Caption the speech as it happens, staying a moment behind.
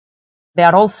They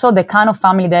are also the kind of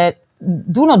family that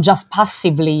do not just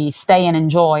passively stay and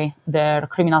enjoy their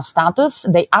criminal status,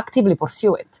 they actively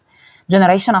pursue it,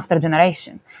 generation after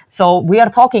generation. So we are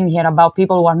talking here about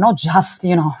people who are not just,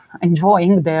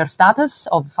 enjoying their status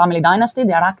of family dynasty,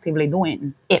 they are actively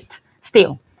doing it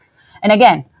still. And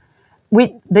again,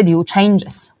 with the due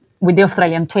changes, with the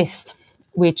Australian twist,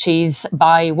 which is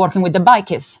by working with the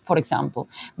bikers, for example,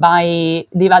 by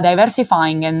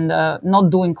diversifying and not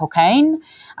doing cocaine,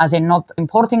 as in not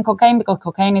importing cocaine, because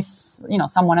cocaine is,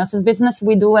 someone else's business.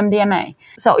 We do MDMA.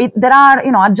 So there are,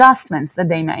 adjustments that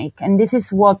they make. And this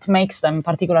is what makes them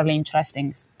particularly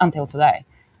interesting until today.